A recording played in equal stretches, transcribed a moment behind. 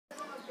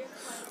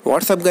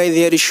WhatsApp guys,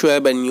 here is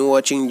Shoaib and you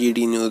watching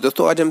GD news.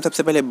 दोस्तों, आज हम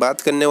सबसे पहले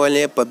बात करने वाले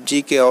हैं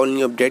पबजी के ऑल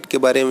न्यू अपडेट के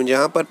बारे में,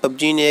 जहां पर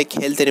पबजी ने एक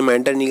हेल्थ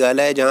रिमाइंडर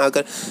निकाला है। जहां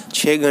अगर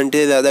 6 घंटे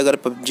से ज़्यादा अगर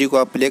पबजी को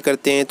आप प्ले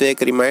करते हैं तो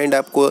एक रिमाइंड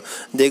आपको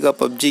देगा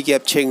पबजी कि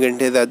आप 6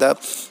 घंटे से ज़्यादा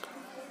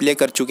प्ले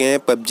कर चुके हैं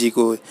पबजी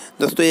को।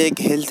 दोस्तों, ये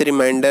एक हेल्थ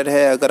रिमाइंडर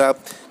है। अगर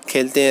आप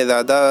खेलते हैं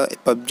ज़्यादा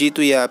पबजी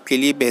तो ये आपके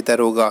लिए बेहतर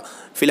होगा।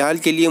 फ़िलहाल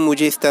के लिए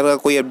मुझे इस तरह का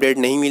कोई अपडेट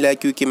नहीं मिला,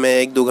 क्योंकि मैं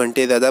 1-2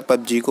 घंटे ज़्यादा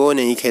पबजी को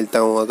नहीं खेलता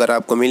हूँ। अगर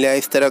आपको मिला है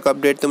इस तरह का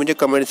अपडेट तो मुझे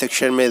कमेंट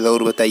सेक्शन में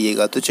ज़रूर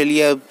बताइएगा। तो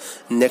चलिए अब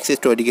नेक्स्ट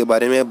स्टोरी के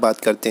बारे में बात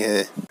करते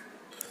हैं।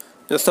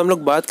 दोस्तों, हम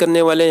लोग बात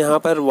करने वाले हैं यहाँ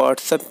पर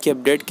व्हाट्सएप के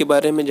अपडेट के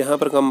बारे में, जहाँ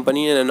पर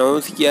कंपनी ने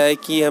अनाउंस किया है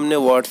कि हमने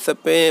व्हाट्सएप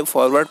पे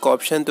फॉरवर्ड का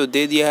ऑप्शन तो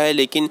दे दिया है,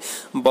 लेकिन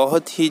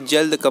बहुत ही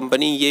जल्द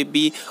कंपनी ये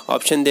भी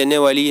ऑप्शन देने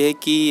वाली है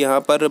कि यहाँ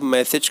पर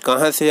मैसेज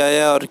कहाँ से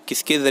आया और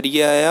किसके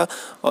ज़रिए आया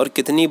और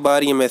कितनी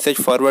बार ये मैसेज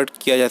फॉरवर्ड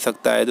किया जा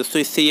सकता है।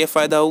 दोस्तों, इससे ये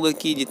फ़ायदा होगा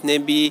कि जितने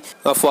भी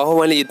अफवाहों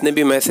वाले जितने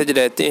भी मैसेज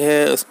रहते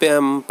हैं उस पर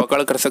हम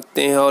पकड़ कर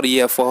सकते हैं और ये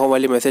अफवाहों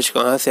वाले मैसेज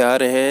कहाँ से आ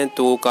रहे हैं।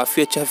 तो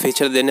काफ़ी अच्छा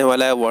फीचर देने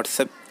वाला है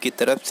व्हाट्सएप की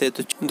तरफ से।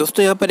 तो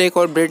दोस्तों, यहाँ पर एक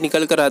और अपडेट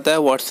निकल कर आता है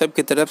व्हाट्सएप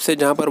की तरफ से,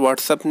 जहाँ पर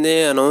व्हाट्सएप ने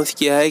अनाउंस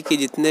किया है कि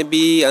जितने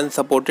भी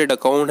अनसपोर्टेड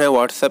अकाउंट हैं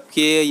व्हाट्सएप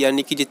के,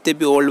 यानी कि जितने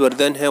भी ओल्ड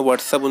वर्जन है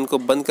व्हाट्सएप उनको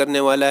बंद करने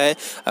वाला है।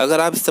 अगर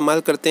आप इस्तेमाल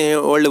करते हैं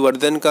ओल्ड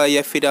वर्जन का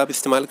या फिर आप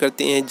इस्तेमाल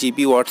करते हैं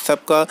जीबी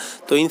व्हाट्सएप का,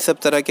 तो इन सब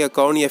तरह के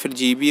अकाउंट या फिर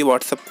जीबी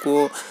व्हाट्सएप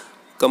को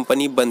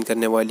कंपनी बंद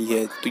करने वाली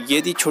है। तो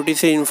ये थी छोटी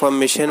सी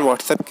इन्फॉर्मेशन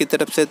व्हाट्सएप की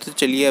तरफ से। तो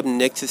चलिए अब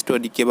नेक्स्ट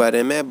स्टोरी के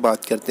बारे में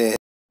बात करते हैं।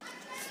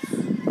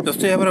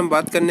 दोस्तों, यहाँ पर हम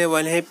बात करने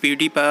वाले हैं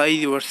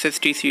PewDiePie वर्सेस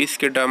T-Series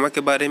के ड्रामा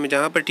के बारे में,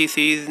 जहाँ पर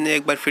T-Series ने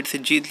एक बार फिर से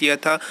जीत लिया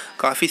था।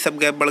 काफ़ी सब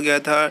गैप बढ़ गया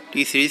था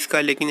T-Series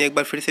का, लेकिन एक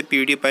बार फिर से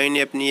PewDiePie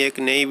ने अपनी एक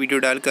नई वीडियो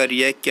डालकर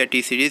रिएक्ट किया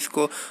T-Series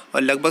को,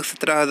 और लगभग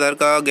 17,000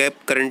 का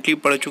गैप करंटली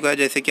पड़ चुका है,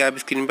 जैसे कि आप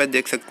स्क्रीन पर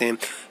देख सकते हैं।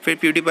 फिर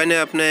PewDiePie ने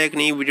अपना एक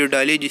नई वीडियो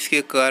डाली,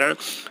 जिसके कारण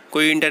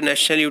कोई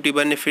इंटरनेशनल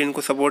यूट्यूबर ने फिर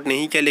इनको सपोर्ट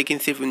नहीं किया, लेकिन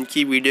सिर्फ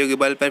उनकी वीडियो के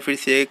बल पर फिर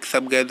से एक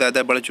सब गैप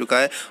ज़्यादा बढ़ चुका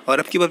है। और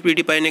अब की बार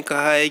PewDiePie ने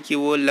कहा है कि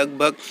वो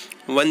लगभग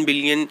 1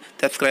 बिलियन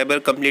सब्सक्राइबर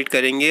कंप्लीट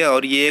करेंगे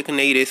और ये एक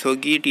नई रेस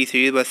होगी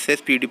T-Series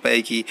वर्सेस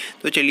PewDiePie की।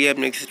 तो चलिए अब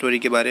नेक्स्ट स्टोरी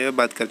के बारे में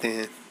बात करते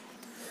हैं।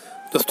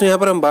 दोस्तों, यहाँ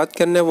पर हम बात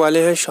करने वाले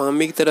हैं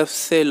Xiaomi की तरफ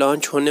से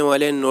लॉन्च होने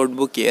वाले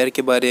नोटबुक एयर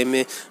के बारे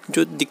में,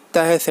 जो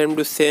दिखता है सेम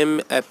टू सेम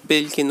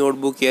एप्पल की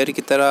नोटबुक एयर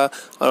की तरह,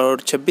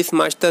 और 26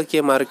 मार्च तक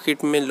ये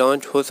मार्केट में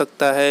लॉन्च हो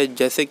सकता है,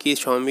 जैसे कि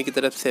Xiaomi की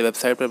तरफ से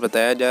वेबसाइट पर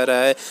बताया जा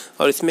रहा है।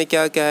 और इसमें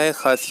क्या क्या है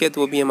खासियत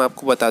वो भी हम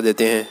आपको बता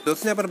देते हैं।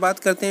 दोस्तों, यहाँ पर बात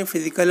करते हैं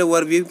फिजिकल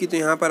ओवरव्यू की, तो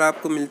यहाँ पर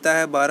आपको मिलता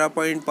है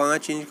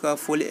 12.5 इंच का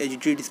फुल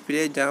HD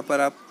डिस्प्ले, जहाँ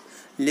पर आप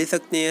ले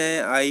सकते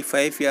हैं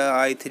i5 या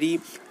i3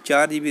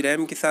 4 GB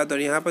रैम के साथ।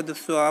 और यहाँ पर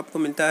दोस्तों आपको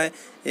मिलता है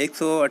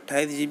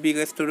 128 GB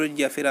का स्टोरेज,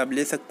 या फिर आप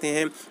ले सकते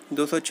हैं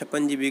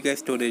 256 GB का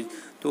स्टोरेज।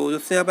 तो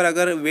दोस्तों, यहाँ पर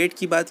अगर वेट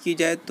की बात की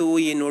जाए तो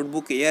ये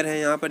नोटबुक एयर है,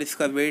 यहाँ पर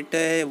इसका वेट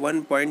है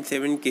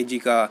 1.7 kg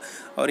का।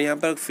 और यहाँ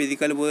पर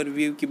फिजिकल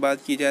ओवरव्यू की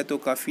बात की जाए तो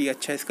काफ़ी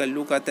अच्छा इसका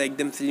लुक आता है,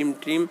 एकदम स्लिम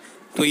ट्रिम।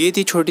 तो ये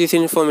थी छोटी सी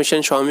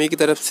इन्फॉर्मेशन Xiaomi की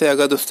तरफ से।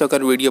 अगर दोस्तों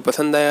अगर वीडियो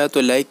पसंद आया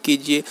तो लाइक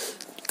कीजिए,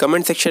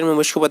 कमेंट सेक्शन में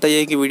मुझको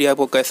बताइए कि वीडियो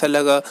आपको कैसा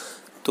लगा।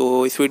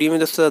 तो इस वीडियो में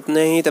दोस्तों इतना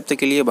ही, तब तक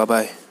के लिए बाय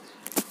बाय।